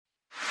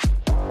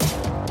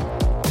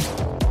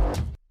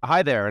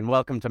Hi there, and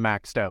welcome to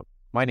Maxed Out.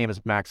 My name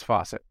is Max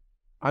Fawcett.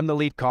 I'm the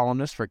lead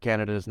columnist for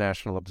Canada's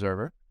National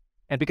Observer.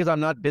 And because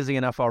I'm not busy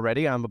enough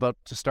already, I'm about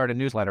to start a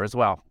newsletter as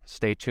well.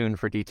 Stay tuned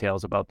for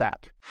details about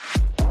that.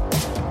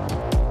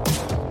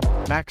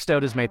 Maxed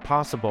Out is made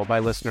possible by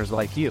listeners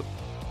like you.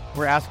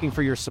 We're asking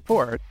for your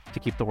support to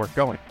keep the work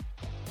going.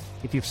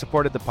 If you've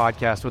supported the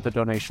podcast with a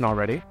donation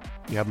already,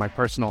 you have my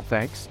personal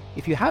thanks.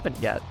 If you haven't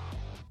yet,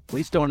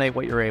 please donate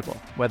what you're able,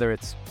 whether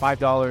it's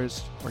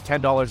 $5 or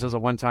 $10 as a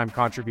one-time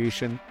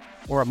contribution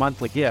or a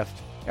monthly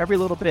gift. Every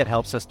little bit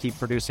helps us keep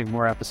producing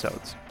more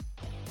episodes.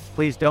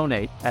 Please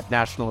donate at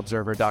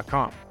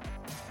nationalobserver.com.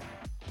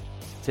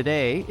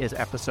 Today is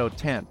episode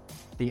 10,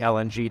 the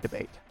LNG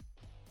Debate.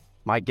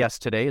 My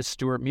guest today is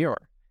Stuart Muir,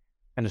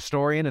 an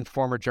historian and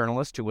former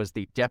journalist who was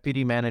the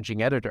deputy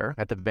managing editor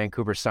at the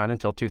Vancouver Sun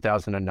until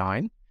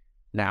 2009.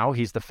 Now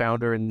he's the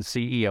founder and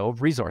CEO of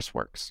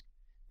ResourceWorks,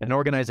 an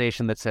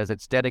organization that says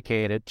it's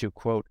dedicated to,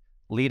 quote,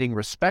 leading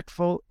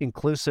respectful,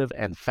 inclusive,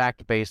 and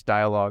fact-based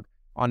dialogue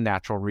on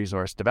natural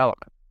resource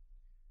development.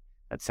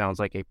 That sounds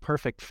like a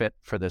perfect fit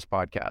for this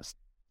podcast.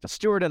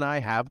 Stuart and I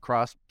have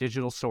crossed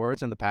digital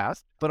swords in the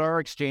past, but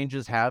our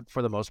exchanges have,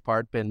 for the most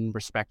part, been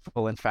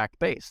respectful and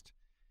fact-based.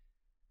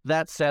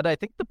 That said, I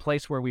think the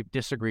place where we've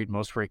disagreed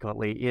most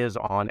frequently is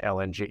on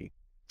LNG.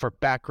 For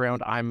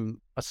background,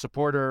 I'm a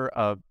supporter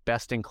of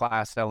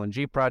best-in-class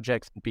LNG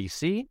projects in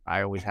BC.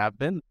 I always have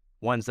been.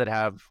 Ones that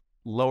have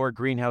lower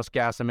greenhouse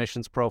gas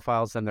emissions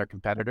profiles than their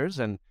competitors.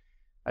 And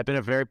I've been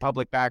a very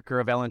public backer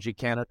of LNG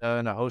Canada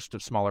and a host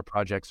of smaller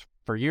projects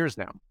for years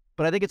now.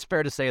 But I think it's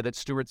fair to say that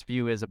Stuart's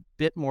view is a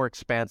bit more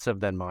expansive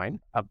than mine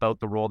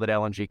about the role that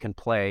LNG can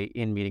play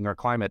in meeting our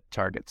climate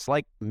targets.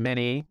 Like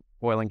many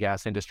oil and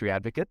gas industry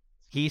advocates,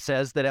 he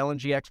says that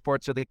LNG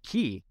exports are the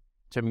key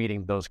to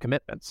meeting those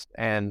commitments.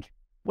 And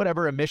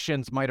whatever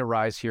emissions might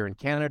arise here in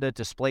Canada,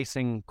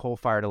 displacing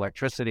coal-fired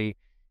electricity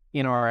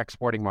in our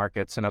exporting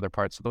markets in other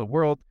parts of the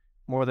world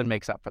more than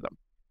makes up for them.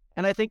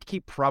 And I think he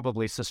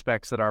probably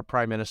suspects that our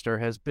Prime Minister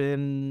has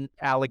been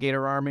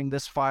alligator arming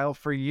this file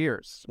for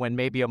years, when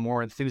maybe a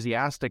more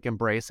enthusiastic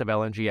embrace of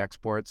LNG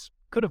exports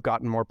could have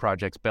gotten more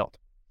projects built.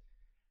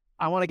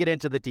 I want to get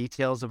into the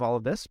details of all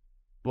of this,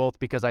 both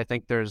because I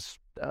think there's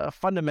a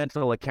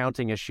fundamental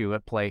accounting issue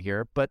at play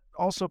here, but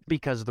also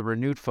because the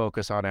renewed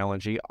focus on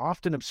LNG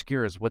often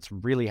obscures what's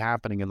really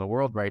happening in the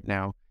world right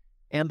now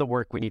and the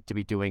work we need to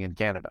be doing in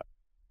Canada.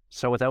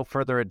 So without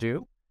further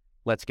ado,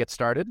 let's get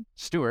started.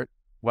 Stuart,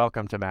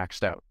 welcome to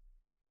Maxed Out.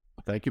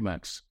 Thank you,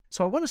 Max.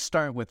 So I want to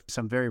start with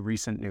some very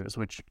recent news,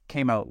 which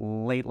came out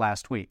late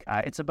last week.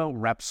 It's about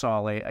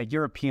Repsol, a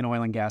European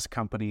oil and gas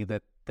company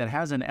that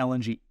has an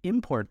LNG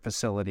import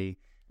facility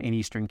in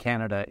Eastern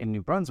Canada in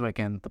New Brunswick.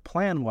 And the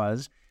plan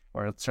was,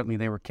 or certainly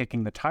they were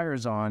kicking the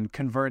tires on,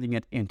 converting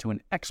it into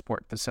an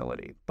export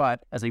facility.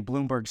 But as a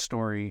Bloomberg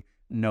story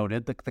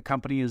noted, the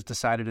company has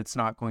decided it's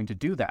not going to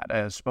do that.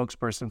 A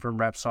spokesperson from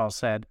Repsol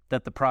said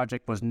that the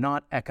project was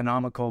not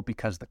economical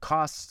because the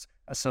costs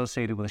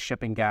associated with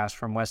shipping gas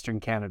from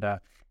Western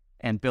Canada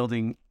and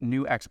building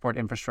new export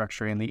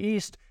infrastructure in the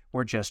East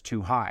were just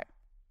too high.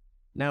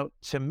 Now,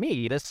 to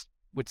me, this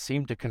would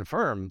seem to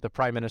confirm the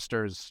Prime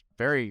Minister's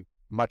very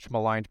much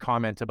maligned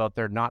comment about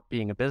there not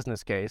being a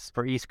business case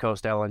for East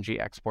Coast LNG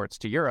exports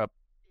to Europe.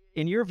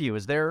 In your view,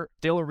 is there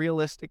still a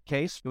realistic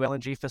case to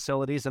LNG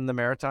facilities in the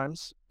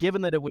Maritimes,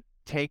 given that it would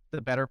take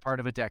the better part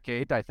of a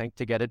decade, I think,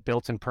 to get it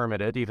built and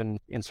permitted, even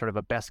in sort of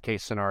a best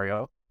case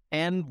scenario,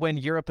 and when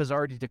Europe has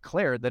already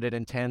declared that it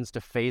intends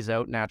to phase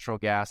out natural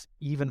gas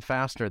even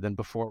faster than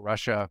before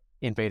Russia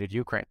invaded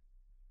Ukraine?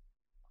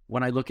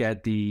 When I look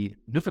at the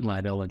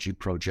Newfoundland LNG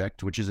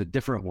project, which is a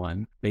different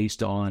one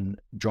based on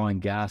drawing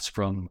gas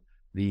from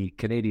the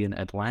Canadian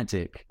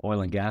Atlantic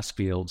oil and gas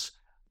fields,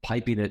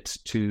 piping it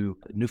to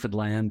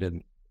Newfoundland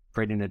and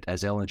creating it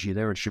as LNG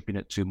there and shipping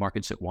it to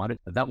markets that want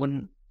it. That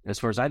one, as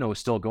far as I know, is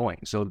still going.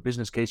 So the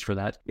business case for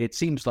that, it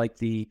seems like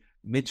the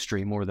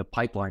midstream or the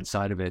pipeline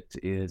side of it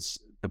is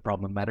the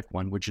problematic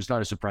one, which is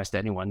not a surprise to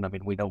anyone. I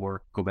mean, we know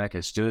where Quebec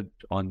has stood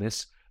on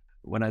this.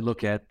 When I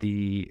look at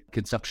the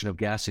consumption of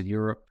gas in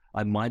Europe,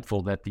 I'm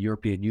mindful that the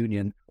European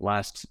Union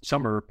last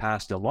summer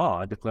passed a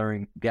law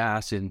declaring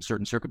gas in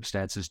certain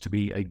circumstances to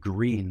be a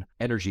green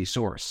energy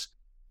source.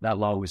 That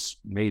law was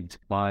made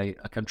by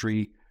a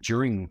country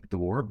during the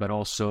war, but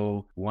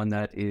also one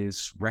that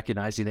is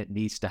recognizing it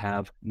needs to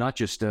have not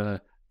just a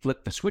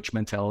flip the switch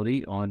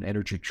mentality on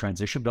energy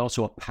transition, but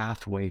also a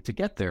pathway to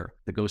get there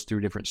that goes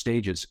through different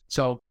stages.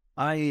 So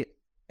I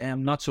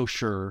am not so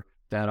sure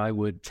that I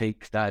would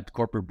take that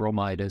corporate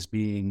bromide as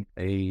being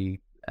a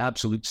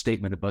absolute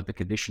statement about the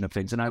condition of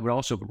things. And I would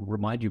also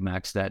remind you,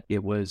 Max, that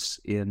it was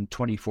in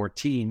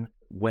 2014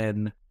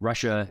 when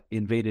Russia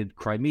invaded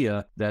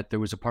Crimea that there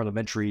was a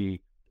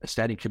parliamentary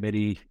standing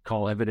committee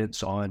call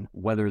evidence on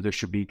whether there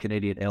should be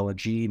Canadian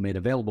LNG made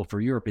available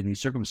for Europe in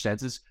these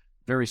circumstances.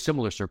 Very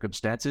similar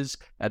circumstances.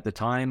 At the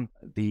time,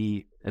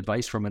 the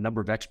advice from a number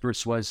of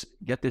experts was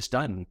get this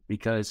done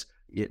because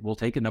it will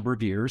take a number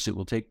of years. It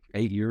will take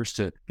 8 years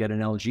to get an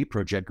LNG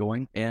project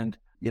going. And,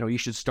 you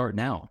should start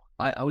now.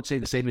 I would say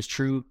the same is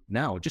true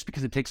now. Just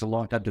because it takes a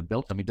long time to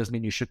build something doesn't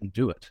mean you shouldn't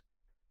do it.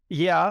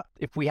 Yeah,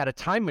 if we had a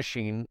time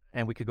machine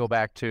and we could go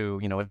back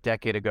to, a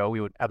decade ago, we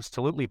would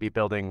absolutely be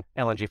building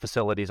LNG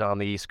facilities on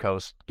the East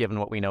Coast, given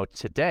what we know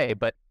today.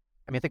 But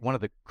I think one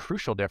of the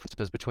crucial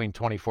differences between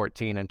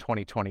 2014 and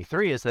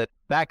 2023 is that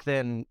back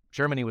then,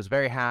 Germany was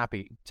very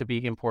happy to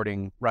be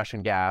importing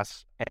Russian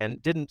gas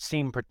and didn't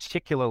seem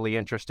particularly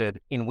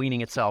interested in weaning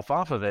itself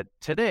off of it.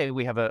 Today,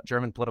 we have a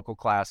German political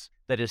class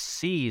that is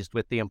seized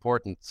with the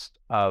importance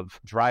of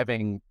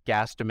driving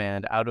gas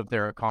demand out of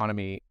their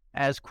economy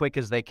as quick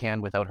as they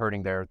can without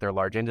hurting their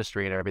large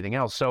industry and everything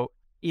else. So,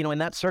 in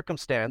that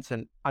circumstance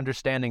and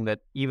understanding that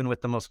even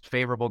with the most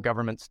favorable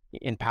governments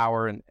in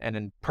power and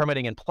in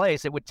permitting in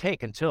place, it would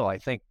take until, I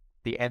think,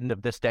 the end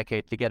of this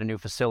decade to get a new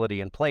facility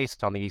in place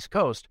on the East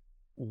Coast.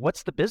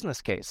 What's the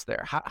business case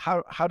there?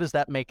 How does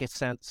that make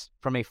sense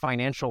from a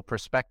financial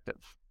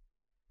perspective?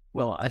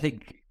 Well, I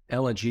think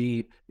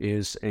LNG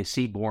is a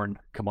seaborne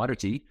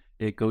commodity.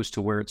 It goes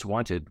to where it's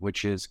wanted,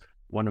 which is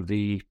one of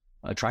the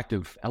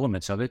attractive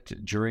elements of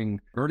it.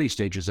 During early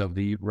stages of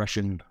the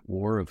Russian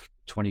war of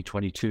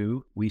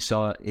 2022, we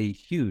saw a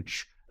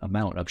huge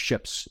amount of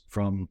ships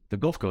from the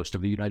Gulf Coast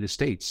of the United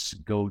States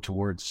go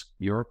towards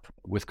Europe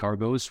with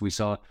cargoes. We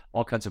saw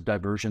all kinds of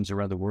diversions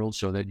around the world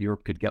so that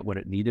Europe could get what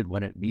it needed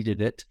when it needed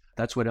it.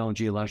 That's what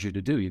LNG allows you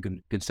to do. You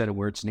can set it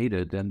where it's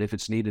needed. And if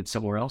it's needed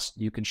somewhere else,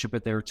 you can ship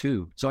it there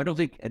too. So I don't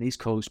think an East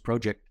Coast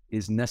project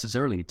is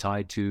necessarily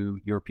tied to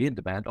European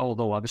demand,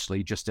 although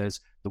obviously just as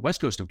the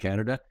West Coast of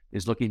Canada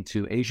is looking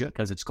to Asia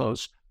because it's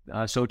close,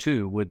 so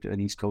too would an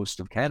East Coast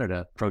of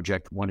Canada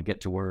project want to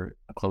get to where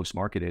a close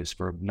market is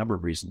for a number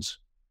of reasons.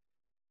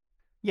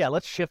 Yeah,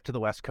 let's shift to the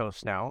West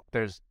Coast now.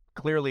 There's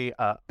clearly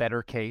a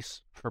better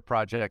case for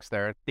projects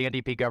there. The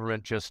NDP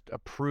government just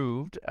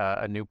approved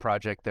a new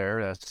project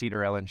there,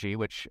 Cedar LNG,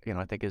 which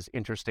I think is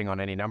interesting on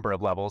any number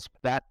of levels.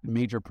 That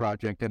major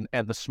project and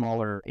the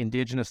smaller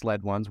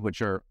Indigenous-led ones,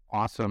 which are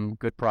awesome,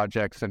 good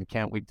projects, and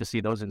can't wait to see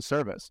those in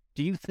service.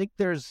 Do you think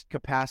there's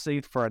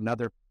capacity for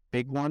another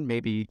big one,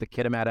 maybe the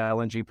Kitimat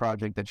LNG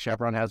project that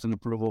Chevron has an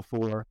approval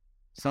for,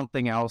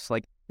 something else?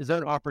 Like, is there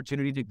an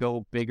opportunity to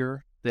go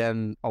bigger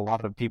than a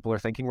lot of people are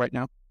thinking right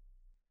now?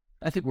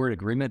 I think we're in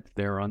agreement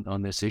there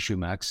on this issue,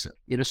 Max.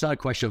 It's not a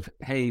question of,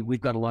 hey,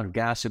 we've got a lot of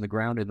gas in the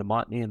ground in the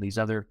Montney and these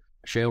other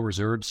shale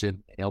reserves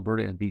in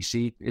Alberta and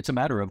BC. It's a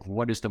matter of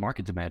what is the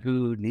market demand?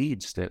 Who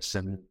needs this?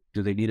 And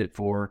do they need it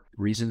for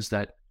reasons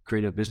that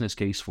create a business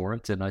case for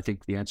it? And I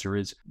think the answer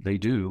is they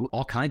do.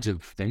 All kinds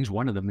of things.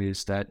 One of them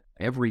is that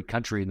every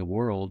country in the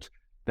world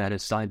that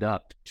has signed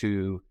up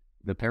to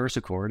the Paris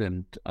Accord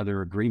and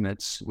other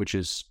agreements, which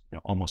is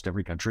almost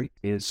every country,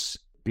 is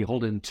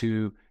beholden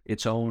to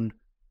its own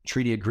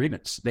treaty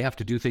agreements. They have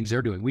to do things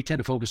they're doing. We tend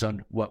to focus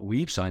on what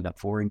we've signed up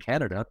for in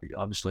Canada,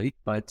 obviously,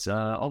 but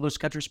all those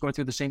countries are going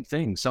through the same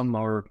thing. Some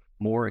are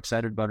more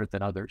excited about it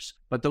than others.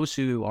 But those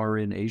who are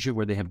in Asia,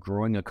 where they have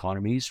growing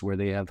economies, where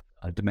they have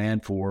a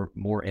demand for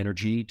more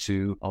energy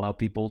to allow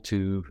people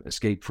to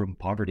escape from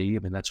poverty,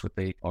 that's what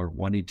they are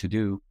wanting to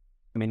do.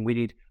 We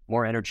need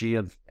more energy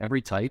of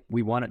every type.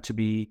 We want it to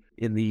be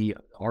in the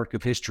arc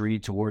of history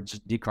towards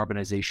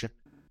decarbonization.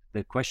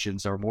 The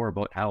questions are more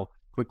about how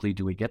quickly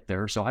do we get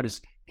there. So how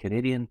does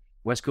Canadian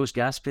West Coast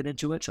gas fit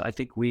into it? I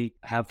think we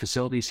have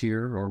facilities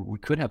here, or we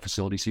could have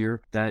facilities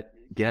here that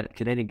get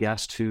Canadian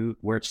gas to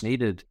where it's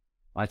needed.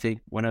 I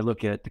think when I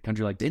look at the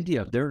country like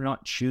India, they're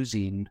not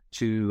choosing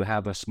to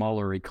have a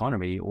smaller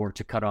economy or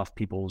to cut off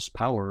people's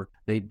power.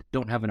 They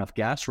don't have enough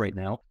gas right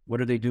now. What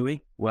are they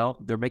doing? Well,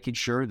 they're making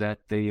sure that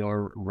they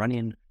are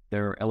running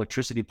their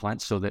electricity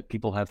plants so that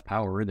people have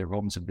power in their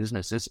homes and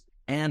businesses.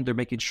 And they're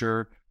making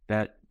sure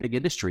that big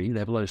industry, they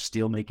have a lot of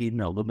steel making,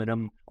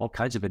 aluminum, all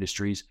kinds of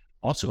industries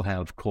also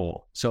have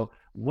coal. So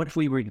what if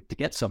we were to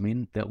get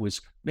something that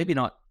was maybe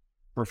not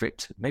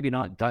perfect, maybe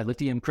not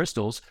dilithium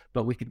crystals,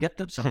 but we could get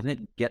them something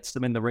that gets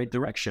them in the right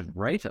direction,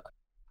 right?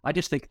 I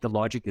just think the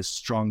logic is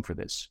strong for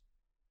this.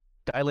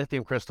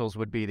 Dilithium crystals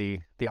would be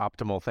the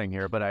optimal thing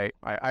here, but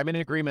I'm in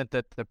agreement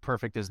that the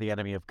perfect is the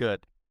enemy of good.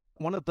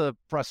 One of the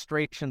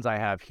frustrations I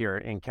have here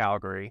in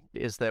Calgary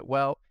is that,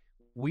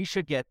 we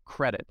should get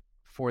credit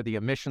for the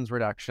emissions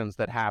reductions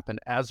that happen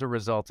as a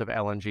result of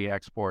LNG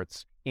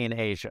exports in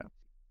Asia.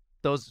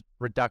 Those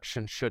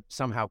reductions should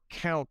somehow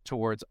count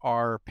towards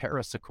our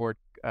Paris Accord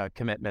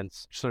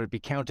commitments, sort of be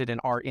counted in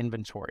our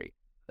inventory.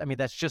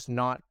 That's just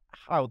not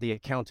how the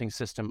accounting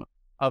system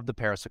of the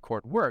Paris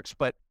Accord works.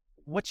 But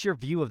what's your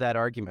view of that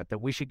argument,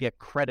 that we should get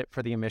credit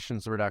for the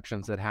emissions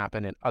reductions that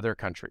happen in other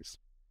countries?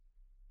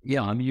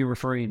 Yeah, you're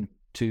referring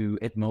to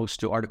at most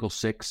to Article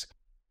 6.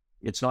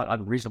 It's not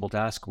unreasonable to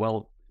ask,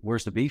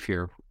 where's the beef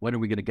here? When are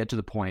we going to get to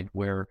the point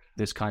where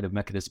this kind of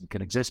mechanism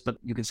can exist? But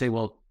you can say,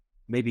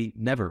 maybe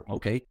never,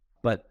 okay?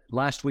 But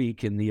last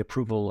week in the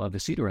approval of the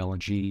Cedar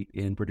LNG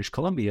in British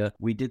Columbia,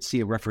 we did see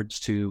a reference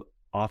to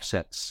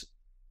offsets,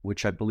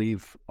 which I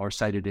believe are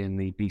cited in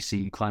the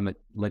BC climate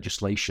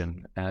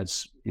legislation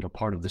as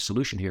part of the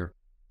solution here.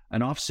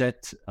 An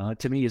offset,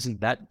 to me, isn't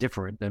that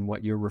different than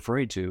what you're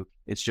referring to.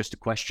 It's just a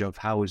question of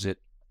how is it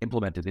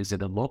implemented? Is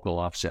it a local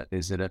offset?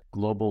 Is it a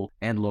global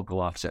and local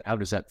offset? How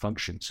does that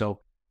function?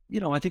 So,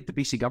 I think the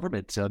BC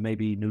government may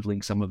be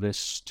noodling some of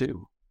this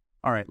too.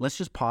 All right, let's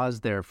just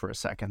pause there for a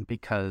second,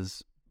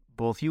 because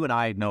both you and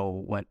I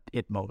know what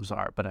ITMOs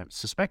are, but I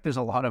suspect there's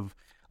a lot of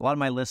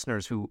my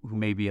listeners who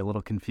may be a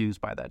little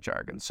confused by that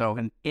jargon. So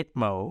an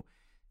ITMO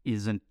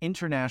is an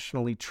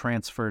internationally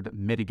transferred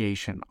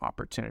mitigation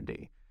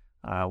opportunity.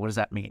 What does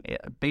that mean?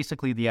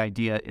 Basically, the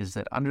idea is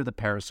that under the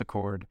Paris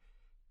Accord,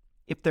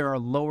 if there are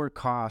lower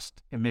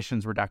cost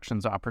emissions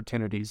reductions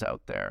opportunities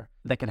out there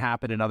that can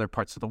happen in other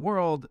parts of the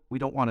world, we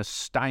don't want to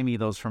stymie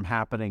those from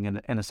happening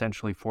and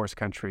essentially force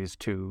countries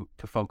to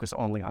focus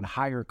only on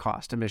higher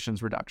cost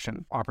emissions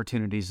reduction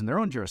opportunities in their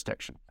own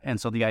jurisdiction.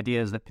 And so the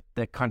idea is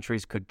that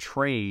countries could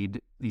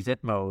trade these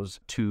ITMOs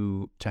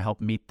to help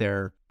meet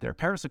their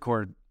Paris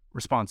Accord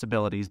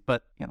responsibilities.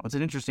 But it's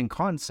an interesting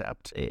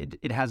concept.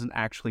 It hasn't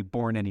actually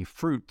borne any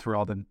fruit through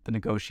all the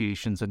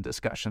negotiations and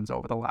discussions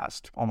over the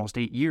last almost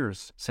 8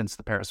 years since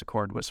the Paris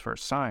Accord was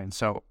first signed.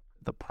 So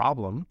the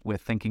problem with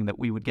thinking that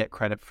we would get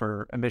credit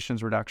for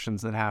emissions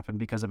reductions that happen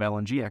because of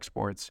LNG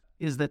exports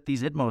is that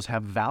these ITMOs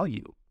have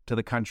value to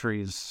the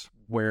countries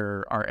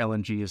where our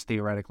LNG is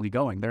theoretically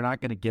going. They're not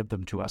going to give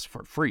them to us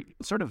for free.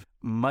 It sort of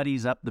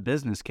muddies up the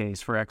business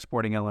case for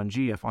exporting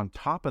LNG if on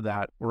top of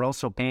that, we're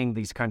also paying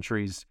these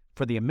countries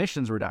for the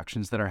emissions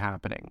reductions that are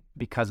happening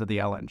because of the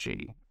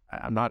LNG.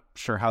 I'm not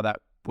sure how that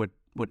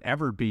would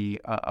ever be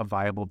a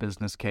viable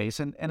business case.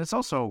 And it's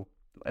also,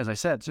 as I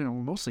said,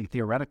 mostly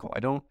theoretical. I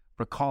don't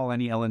recall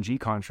any LNG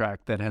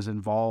contract that has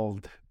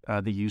involved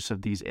the use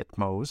of these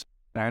ITMOs.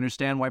 I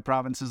understand why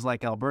provinces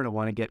like Alberta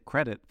want to get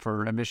credit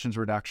for emissions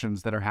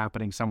reductions that are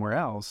happening somewhere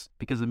else,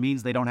 because it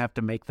means they don't have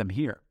to make them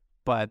here.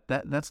 But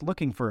that's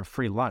looking for a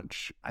free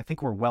lunch. I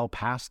think we're well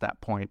past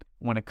that point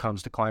when it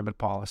comes to climate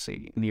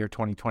policy in the year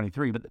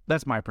 2023. But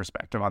that's my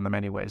perspective on them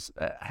anyways.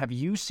 Have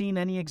you seen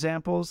any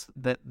examples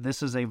that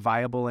this is a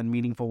viable and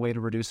meaningful way to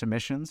reduce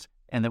emissions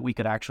and that we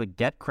could actually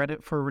get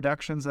credit for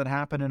reductions that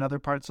happen in other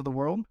parts of the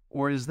world?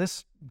 Or is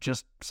this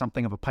just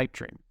something of a pipe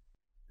dream?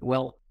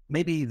 Well,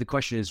 maybe the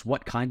question is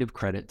what kind of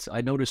credits?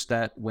 I noticed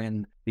that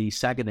when the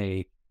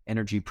Saguenay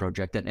Energy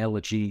Project, an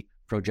LNG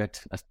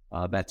project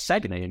at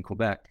Saguenay in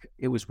Quebec,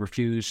 it was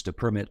refused a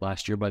permit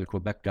last year by the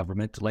Quebec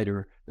government.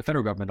 Later, the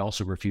federal government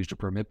also refused a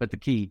permit, but the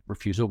key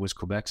refusal was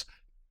Quebec's.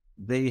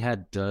 They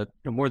had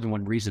more than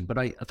one reason, but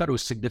I thought it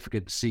was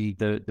significant to see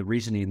the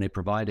reasoning they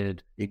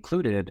provided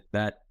included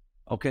that,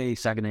 okay,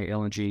 Saguenay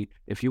LNG,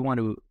 if you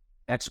want to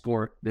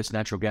export this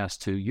natural gas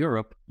to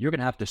Europe, you're going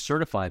to have to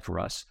certify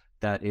for us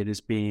that it is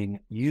being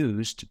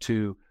used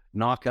to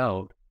knock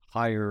out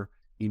higher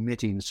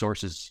emitting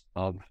sources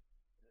of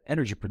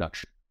energy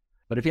production.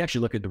 But if you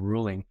actually look at the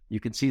ruling, you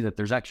can see that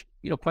there's actually,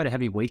 quite a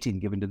heavy weighting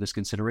given to this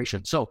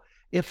consideration. So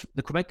if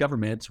the Quebec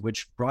government,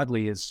 which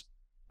broadly is,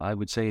 I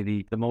would say,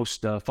 the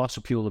most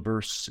fossil fuel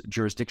averse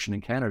jurisdiction in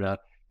Canada,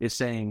 is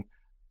saying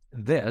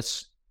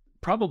this,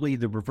 probably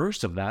the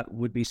reverse of that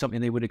would be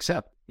something they would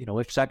accept.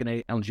 If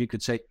Saguenay LNG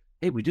could say,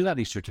 hey, we do have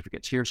these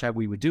certificates, here's how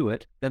we would do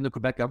it, then the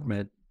Quebec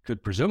government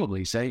could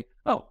presumably say,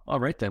 oh, all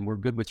right, then we're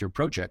good with your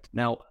project.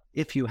 Now,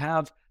 if you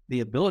have the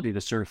ability to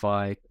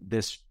certify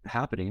this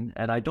happening,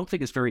 and I don't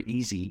think it's very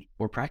easy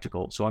or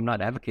practical, so I'm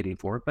not advocating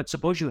for it, but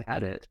suppose you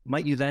had it,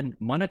 might you then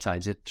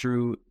monetize it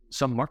through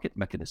some market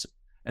mechanism?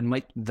 And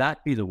might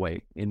that be the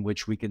way in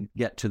which we can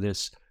get to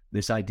this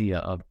idea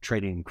of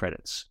trading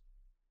credits?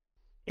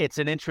 It's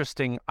an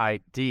interesting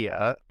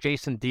idea.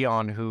 Jason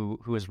Dion, who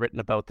has written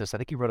about this, I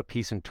think he wrote a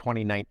piece in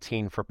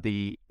 2019 for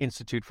the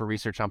Institute for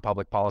Research on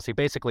Public Policy,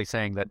 basically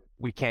saying that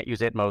we can't use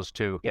ITMOs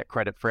to get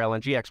credit for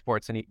LNG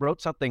exports. And he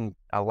wrote something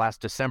last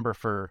December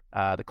for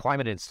the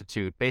Climate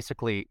Institute,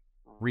 basically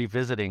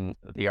revisiting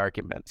the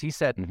arguments. He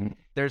said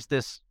there's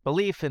this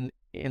belief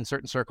in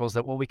certain circles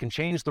that, well, we can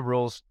change the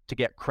rules to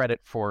get credit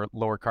for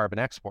lower carbon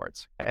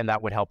exports. And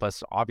that would help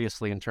us,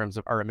 obviously, in terms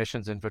of our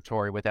emissions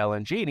inventory with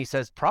LNG. And he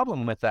says,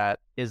 problem with that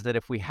is that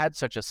if we had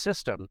such a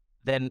system,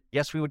 then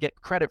yes, we would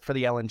get credit for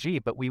the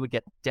LNG, but we would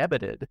get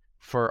debited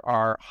for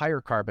our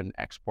higher carbon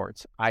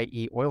exports,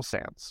 i.e. oil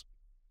sands.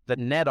 The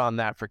net on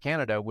that for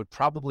Canada would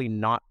probably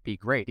not be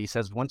great. He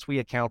says once we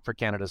account for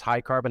Canada's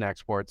high carbon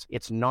exports,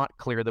 it's not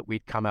clear that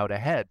we'd come out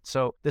ahead.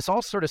 So this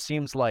all sort of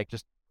seems like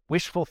just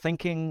wishful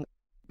thinking.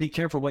 Be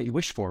careful what you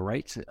wish for,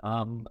 right?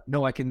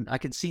 No, I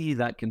can see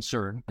that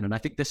concern. And I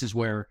think this is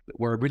where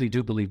I really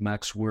do believe,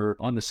 Max, we're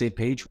on the same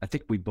page. I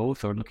think we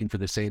both are looking for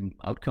the same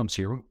outcomes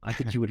here. I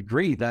think you would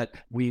agree that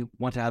we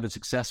want to have a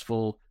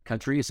successful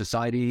country, a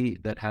society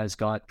that has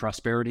got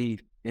prosperity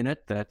in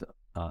it, that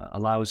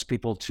allows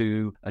people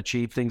to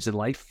achieve things in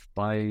life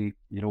by,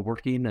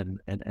 working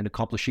and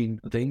accomplishing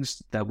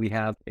things, that we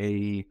have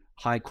a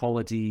high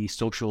quality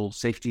social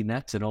safety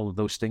net and all of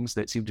those things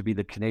that seem to be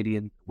the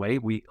Canadian way.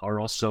 We are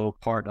also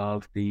part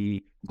of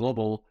the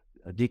global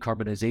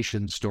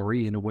decarbonization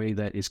story in a way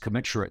that is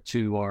commensurate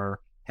to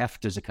our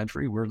heft as a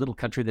country. We're a little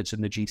country that's in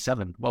the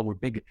G7. Well, we're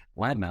big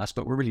landmass,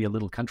 but we're really a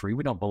little country.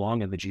 We don't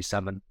belong in the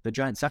G7. The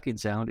giant sucking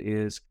sound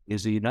is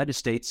the United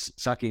States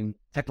sucking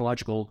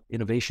technological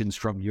innovations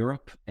from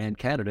Europe and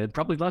Canada and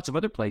probably lots of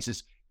other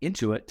places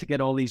into it to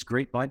get all these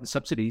great Biden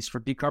subsidies for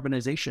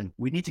decarbonization.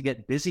 We need to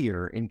get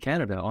busier in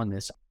Canada on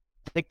this.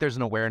 I think there's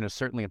an awareness,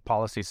 certainly in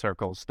policy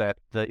circles, that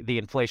the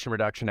Inflation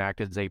Reduction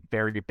Act is a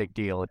very big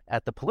deal.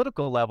 At the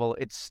political level,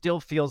 it still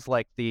feels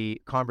like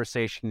the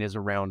conversation is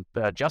around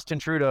Justin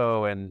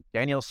Trudeau and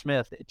Danielle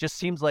Smith. It just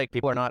seems like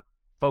people are not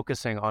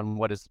focusing on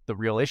what is the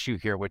real issue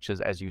here, which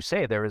is, as you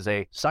say, there is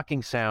a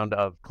sucking sound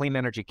of clean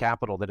energy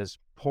capital that is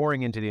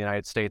pouring into the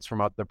United States from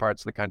other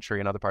parts of the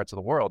country and other parts of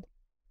the world.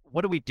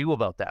 What do we do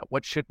about that?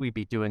 What should we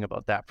be doing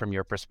about that from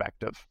your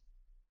perspective?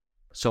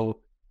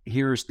 So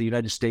here's the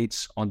United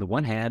States. On the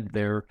one hand,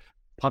 they're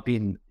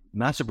pumping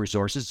massive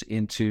resources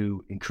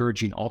into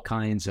encouraging all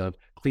kinds of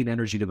clean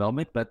energy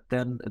development, but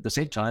then at the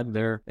same time,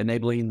 they're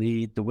enabling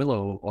the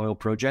Willow oil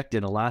project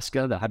in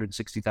Alaska, the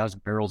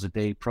 160,000 barrels a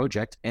day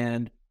project.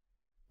 And,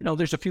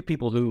 there's a few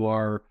people who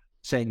are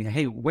saying,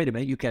 hey, wait a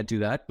minute, you can't do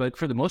that. But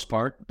for the most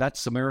part,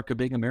 that's America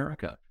being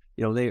America.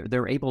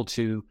 They're able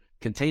to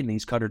contain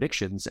these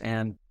contradictions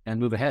and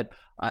move ahead.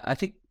 I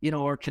think,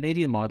 our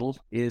Canadian model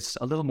is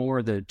a little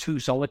more the two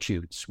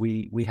solitudes.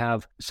 We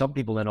have some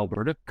people in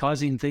Alberta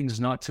causing things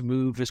not to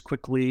move as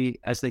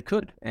quickly as they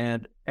could,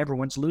 and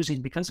everyone's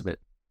losing because of it.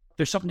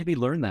 There's something to be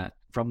learned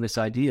from this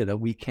idea that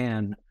we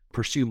can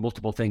pursue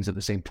multiple things at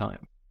the same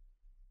time.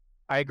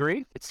 I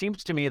agree. It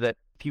seems to me that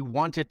if you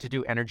wanted to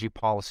do energy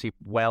policy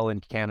well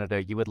in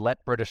Canada, you would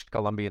let British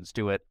Columbians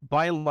do it,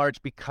 by and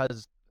large,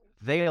 because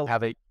they'll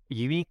have a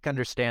unique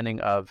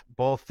understanding of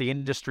both the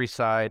industry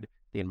side,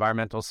 the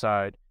environmental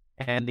side,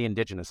 and the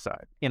Indigenous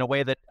side, in a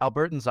way that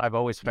Albertans, I've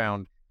always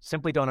found,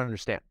 simply don't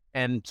understand.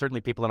 And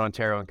certainly people in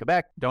Ontario and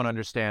Quebec don't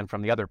understand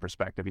from the other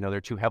perspective.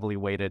 They're too heavily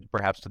weighted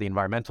perhaps to the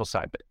environmental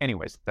side. But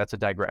anyways, that's a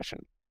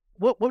digression.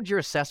 What would your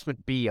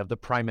assessment be of the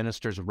Prime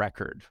Minister's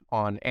record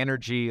on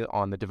energy,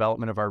 on the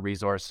development of our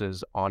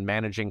resources, on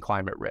managing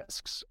climate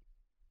risks?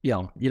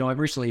 Yeah, I've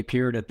recently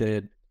appeared at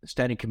the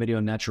Standing Committee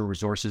on Natural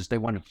Resources. They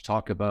wanted to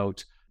talk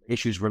about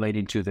issues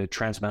relating to the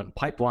Trans Mountain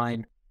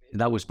Pipeline.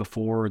 That was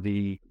before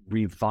the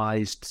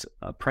revised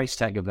price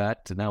tag of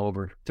that, to now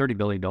over $30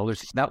 billion.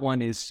 That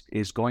one is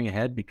going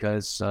ahead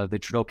because the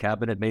Trudeau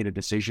cabinet made a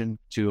decision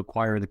to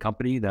acquire the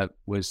company that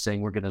was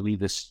saying we're going to leave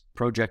this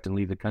project and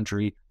leave the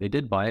country. They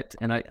did buy it.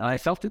 And I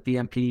felt that the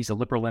MPs, the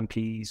Liberal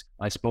MPs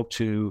I spoke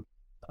to,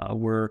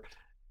 were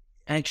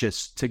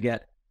anxious to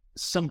get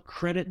some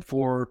credit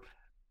for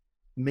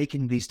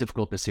making these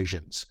difficult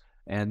decisions.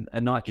 And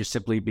not just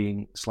simply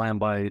being slammed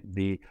by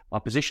the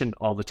opposition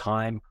all the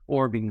time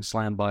or being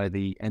slammed by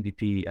the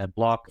NDP and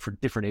Bloc for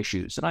different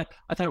issues. And I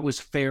thought it was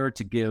fair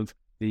to give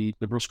the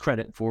Liberals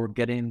credit for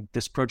getting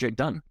this project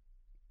done.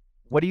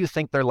 What do you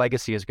think their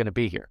legacy is going to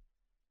be here?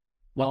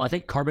 Well, I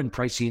think carbon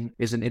pricing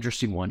is an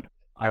interesting one.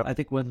 I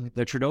think when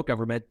the Trudeau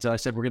government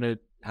said we're going to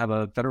have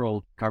a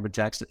federal carbon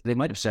tax, they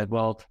might have said,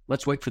 well,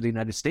 let's wait for the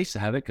United States to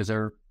have it because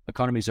our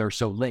economies are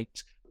so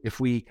linked. If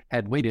we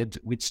had waited,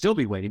 we'd still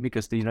be waiting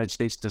because the United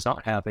States does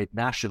not have a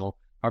national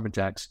carbon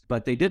tax,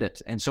 but they did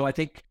it. And so I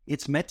think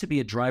it's meant to be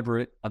a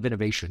driver of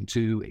innovation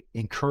to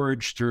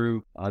encourage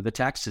through the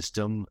tax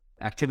system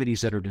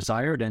activities that are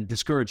desired and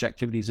discourage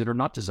activities that are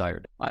not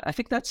desired. I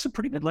think that's a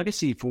pretty good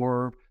legacy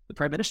for the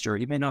Prime Minister.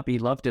 He may not be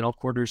loved in all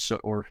quarters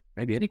or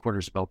maybe any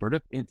quarters of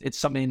Alberta. It's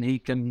something he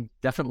can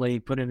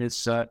definitely put in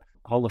his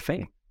Hall of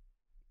Fame.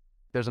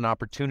 There's an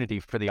opportunity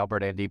for the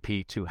Alberta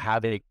NDP to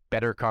have a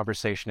better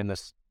conversation in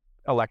this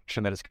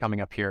election that is coming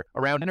up here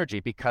around energy,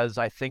 because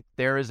I think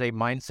there is a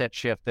mindset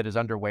shift that is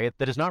underway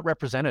that is not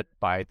represented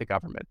by the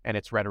government and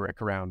its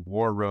rhetoric around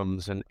war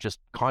rooms and just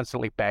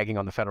constantly bagging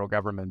on the federal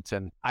government.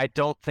 And I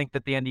don't think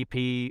that the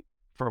NDP,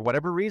 for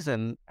whatever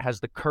reason, has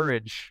the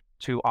courage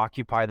to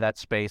occupy that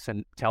space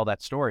and tell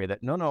that story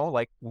that no,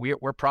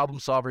 we're problem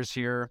solvers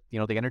here.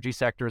 The energy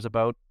sector is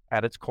about,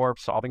 at its core,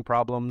 solving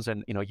problems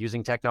and,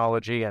 using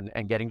technology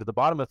and getting to the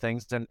bottom of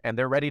things. And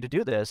they're ready to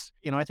do this.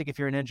 I think if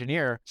you're an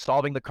engineer,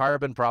 solving the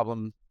carbon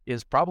problem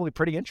is probably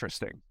pretty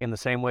interesting in the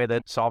same way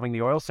that solving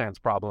the oil sands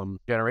problem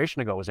a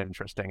generation ago was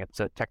interesting. It's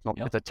a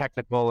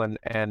technical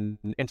and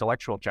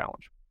intellectual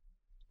challenge.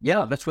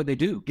 Yeah, that's what they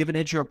do. Give an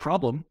engineer a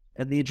problem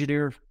and the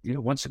engineer,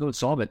 wants to go and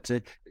solve it.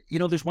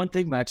 There's one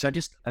thing, Max,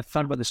 I've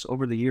thought about this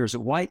over the years.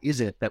 Why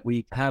is it that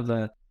we have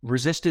a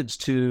resistance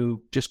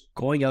to just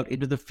going out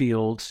into the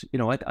field?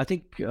 I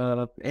think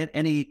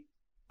any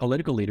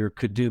political leader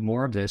could do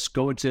more of this.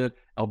 Go into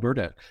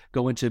Alberta,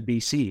 go into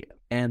BC,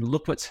 and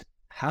look what's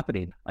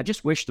happening. I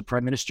just wish the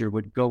Prime Minister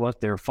would go out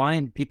there,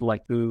 find people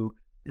like who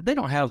they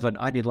don't have an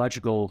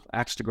ideological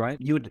axe to grind.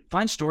 You would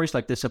find stories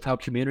like this of how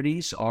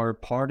communities are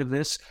part of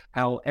this,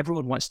 how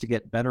everyone wants to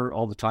get better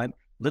all the time.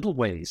 Little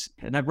ways.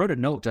 And I wrote a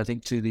note, I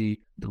think, to the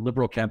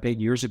Liberal campaign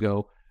years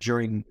ago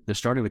during the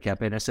start of the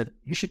campaign. I said,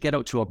 you should get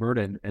out to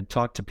Alberta and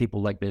talk to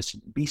people like this,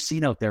 be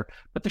seen out there.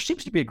 But there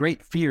seems to be a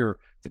great fear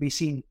to be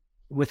seen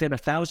within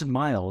 1,000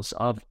 miles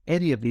of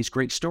any of these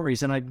great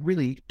stories. And I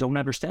really don't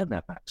understand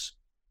that, Max.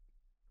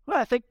 Well,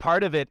 I think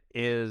part of it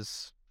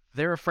is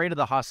they're afraid of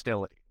the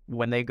hostility.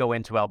 When they go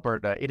into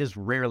Alberta, it is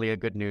rarely a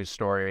good news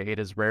story. It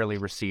is rarely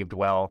received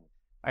well.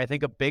 I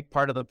think a big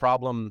part of the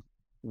problem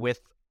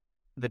with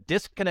the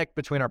disconnect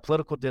between our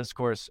political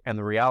discourse and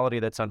the reality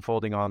that's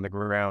unfolding on the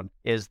ground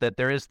is that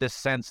there is this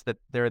sense that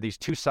there are these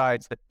two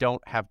sides that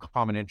don't have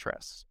common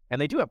interests. And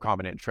they do have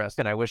common interests.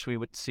 And I wish we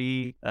would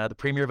see the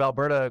Premier of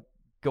Alberta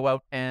go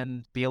out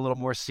and be a little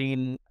more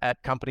seen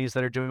at companies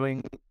that are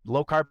doing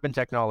low carbon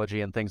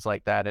technology and things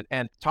like that,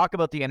 and talk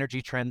about the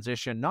energy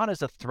transition, not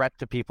as a threat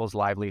to people's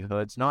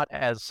livelihoods, not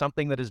as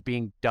something that is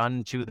being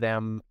done to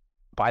them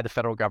by the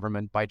federal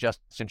government, by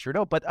Justin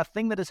Trudeau, but a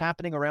thing that is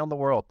happening around the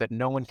world that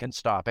no one can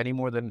stop any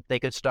more than they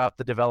could stop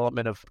the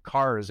development of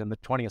cars in the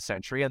 20th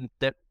century, and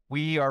that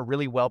we are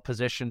really well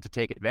positioned to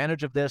take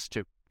advantage of this,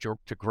 to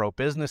grow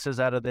businesses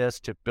out of this,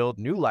 to build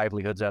new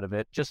livelihoods out of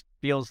it. Just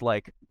feels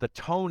like the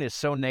tone is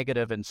so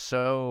negative and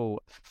so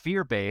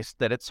fear-based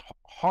that it's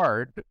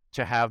hard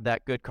to have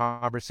that good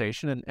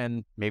conversation.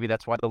 And maybe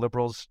that's why the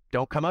Liberals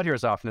don't come out here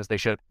as often as they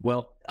should.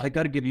 Well, I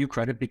got to give you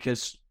credit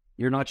because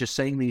you're not just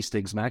saying these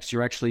things, Max.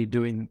 You're actually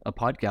doing a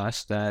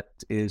podcast that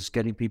is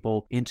getting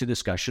people into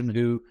discussion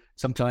who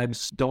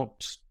sometimes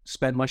don't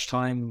spend much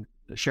time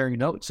sharing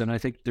notes. And I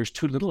think there's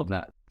too little of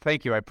that.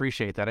 Thank you. I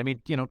appreciate that. I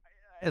mean,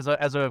 as a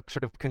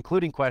sort of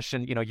concluding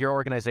question, your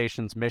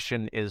organization's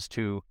mission is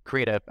to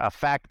create a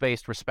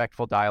fact-based,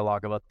 respectful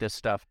dialogue about this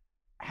stuff.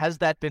 Has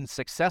that been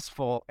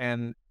successful?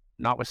 And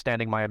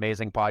notwithstanding my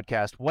amazing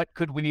podcast, what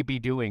could we be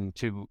doing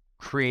to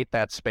create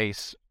that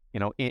space,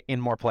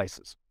 in more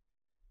places?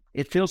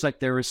 It feels like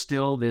there is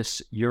still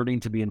this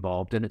yearning to be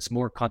involved, and it's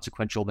more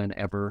consequential than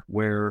ever,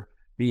 where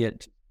be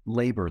it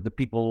labor, the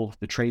people,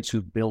 the trades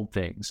who build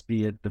things,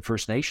 be it the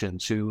First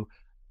Nations who,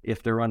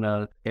 if they're on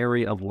an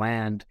area of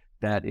land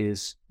that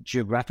is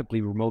geographically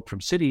remote from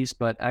cities,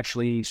 but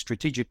actually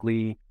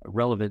strategically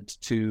relevant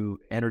to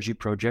energy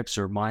projects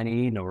or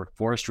mining or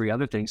forestry,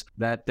 other things,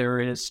 that there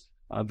is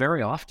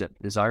very often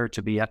desire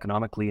to be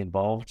economically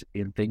involved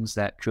in things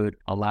that could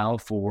allow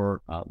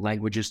for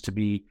languages to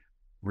be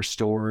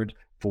restored,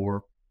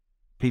 for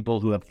people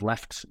who have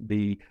left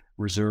the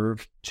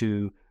reserve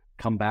to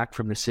come back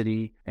from the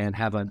city and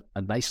have a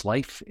nice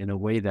life in a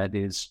way that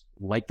is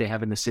like they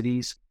have in the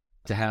cities,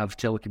 to have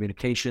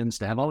telecommunications,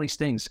 to have all these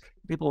things.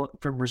 People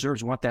from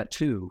reserves want that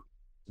too.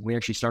 We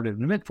actually started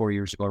an event 4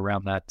 years ago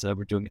around that.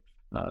 We're doing it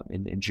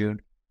in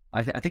June.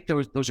 I think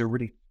those are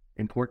really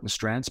important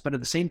strands, but at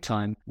the same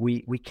time,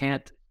 we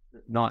can't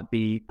not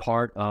be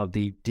part of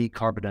the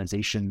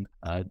decarbonization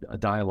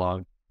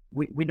dialogue.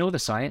 We know the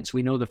science,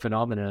 we know the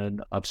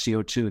phenomenon of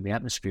CO2 in the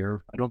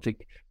atmosphere. I don't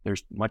think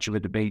there's much of a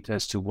debate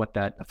as to what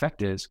that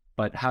effect is,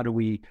 but how do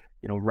we,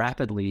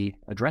 rapidly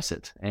address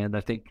it? And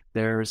I think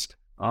there's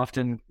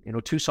often,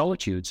 two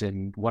solitudes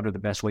in what are the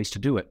best ways to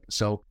do it.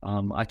 So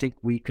I think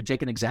we could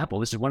take an example.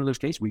 This is one of those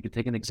cases we could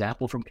take an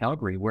example from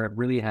Calgary, where it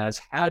really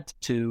has had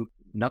to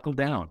knuckle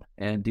down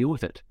and deal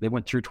with it. They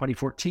went through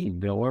 2014,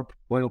 the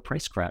oil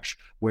price crash,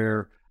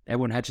 where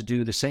everyone had to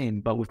do the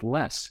same, but with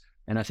less.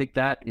 And I think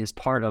that is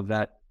part of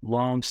that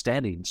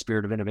long-standing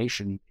spirit of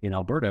innovation in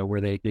Alberta,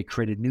 where they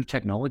created new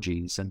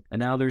technologies, and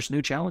now there's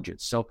new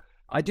challenges. So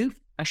I do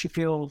actually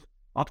feel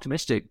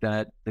optimistic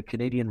that the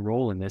Canadian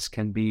role in this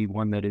can be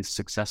one that is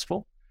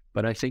successful.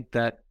 But I think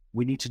that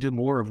we need to do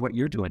more of what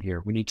you're doing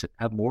here. We need to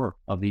have more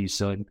of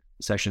these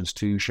sessions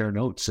to share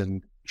notes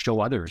and show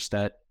others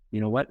that,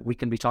 we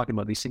can be talking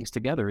about these things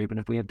together, even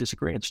if we have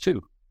disagreements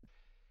too.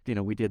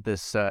 We did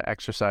this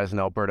exercise in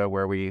Alberta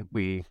where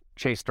we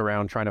chased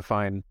around trying to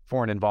find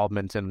foreign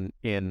involvement in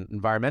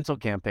environmental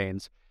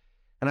campaigns.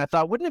 And I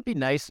thought, wouldn't it be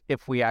nice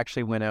if we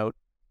actually went out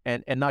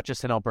and not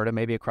just in Alberta,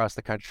 maybe across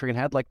the country, and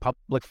had like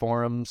public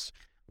forums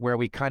where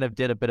we kind of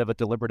did a bit of a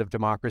deliberative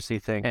democracy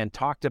thing and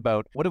talked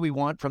about what do we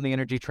want from the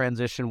energy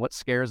transition, what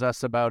scares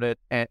us about it,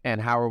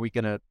 and how are we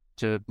going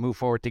to move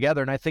forward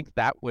together. And I think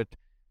that would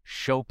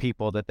show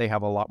people that they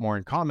have a lot more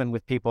in common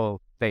with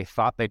people they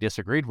thought they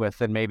disagreed with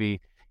than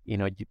maybe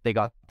they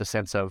got the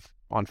sense of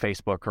on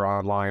Facebook or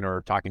online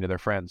or talking to their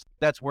friends.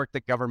 That's work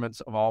that governments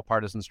of all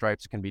partisan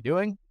stripes can be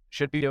doing,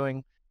 should be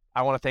doing.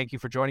 I want to thank you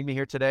for joining me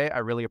here today. I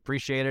really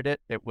appreciated it.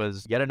 It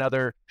was yet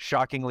another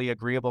shockingly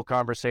agreeable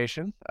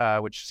conversation,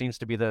 which seems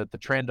to be the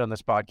trend on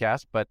this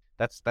podcast, but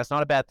that's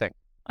not a bad thing.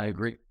 I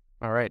agree.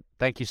 All right.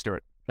 Thank you,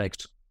 Stuart.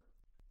 Thanks.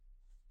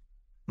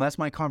 That's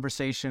my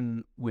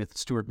conversation with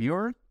Stuart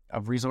Muir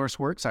of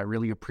ResourceWorks. I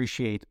really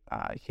appreciate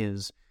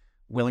his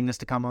willingness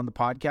to come on the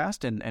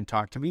podcast and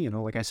talk to me.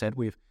 Like I said,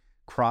 we've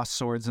crossed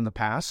swords in the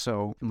past,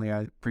 so I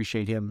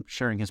appreciate him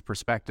sharing his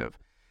perspective.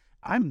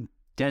 I'm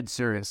dead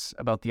serious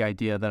about the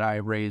idea that I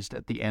raised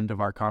at the end of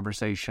our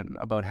conversation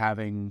about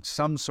having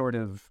some sort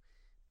of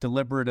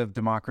deliberative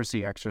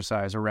democracy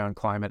exercise around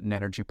climate and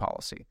energy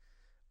policy.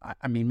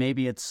 I mean,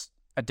 maybe it's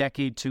a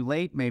decade too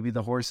late, maybe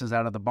the horse is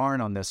out of the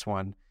barn on this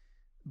one,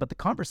 but the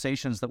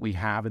conversations that we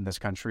have in this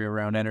country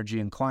around energy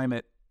and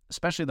climate,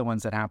 especially the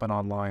ones that happen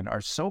online,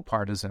 are so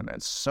partisan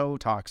and so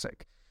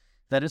toxic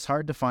that it's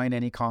hard to find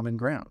any common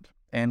ground.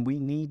 And we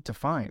need to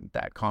find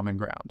that common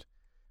ground,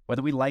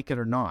 whether we like it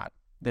or not.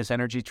 This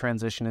energy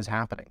transition is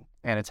happening,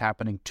 and it's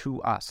happening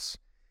to us.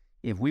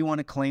 If we want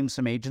to claim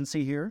some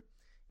agency here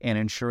and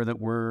ensure that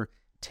we're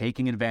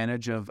taking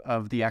advantage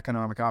of the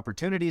economic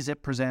opportunities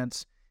it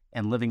presents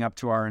and living up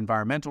to our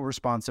environmental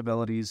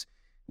responsibilities,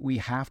 we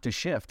have to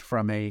shift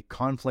from a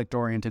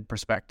conflict-oriented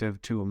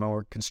perspective to a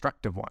more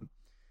constructive one.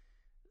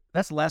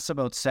 That's less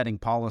about setting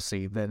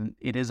policy than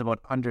it is about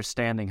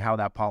understanding how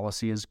that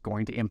policy is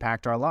going to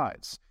impact our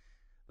lives.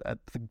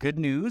 The good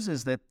news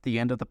is that the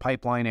end of the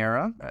pipeline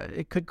era,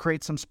 it could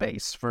create some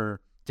space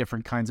for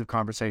different kinds of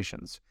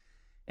conversations.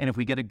 And if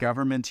we get a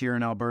government here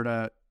in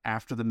Alberta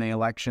after the May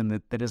election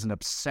that isn't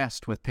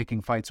obsessed with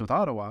picking fights with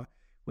Ottawa,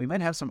 we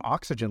might have some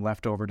oxygen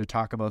left over to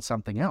talk about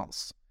something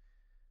else.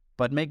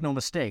 But make no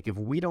mistake, if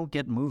we don't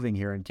get moving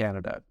here in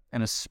Canada,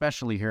 and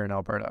especially here in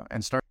Alberta,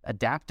 and start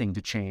adapting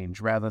to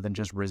change rather than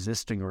just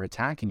resisting or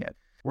attacking it,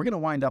 we're going to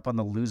wind up on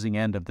the losing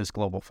end of this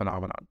global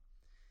phenomenon.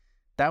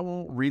 That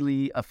won't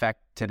really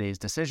affect today's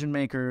decision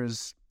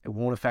makers. It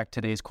won't affect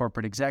today's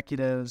corporate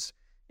executives.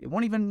 It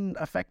won't even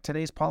affect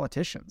today's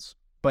politicians.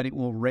 But it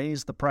will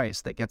raise the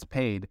price that gets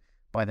paid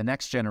by the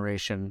next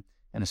generation,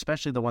 and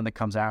especially the one that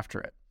comes after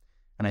it.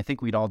 And I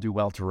think we'd all do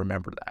well to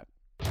remember that.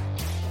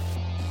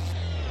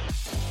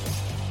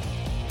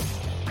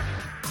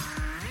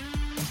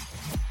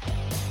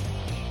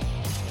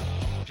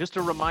 Just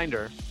a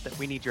reminder that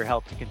we need your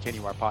help to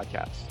continue our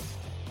podcast.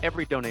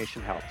 Every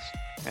donation helps,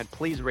 and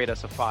please rate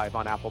us a 5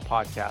 on Apple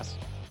Podcasts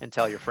and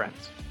tell your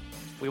friends.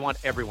 We want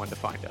everyone to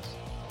find us.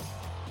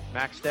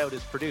 Maxed Out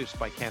is produced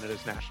by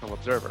Canada's National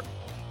Observer.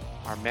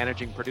 Our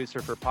managing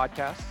producer for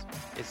podcasts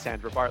is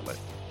Sandra Bartlett.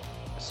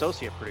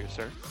 Associate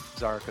producer,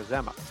 Zara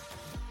Kazema.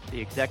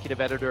 The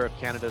executive editor of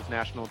Canada's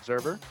National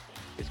Observer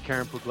is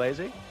Karen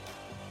Pugliese.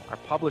 Our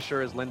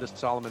publisher is Linda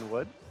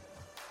Solomon-Wood.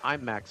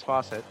 I'm Max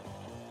Fawcett.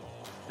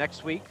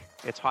 Next week,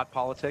 it's Hot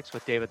Politics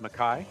with David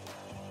Mackay,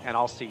 and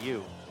I'll see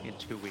you in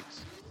 2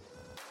 weeks.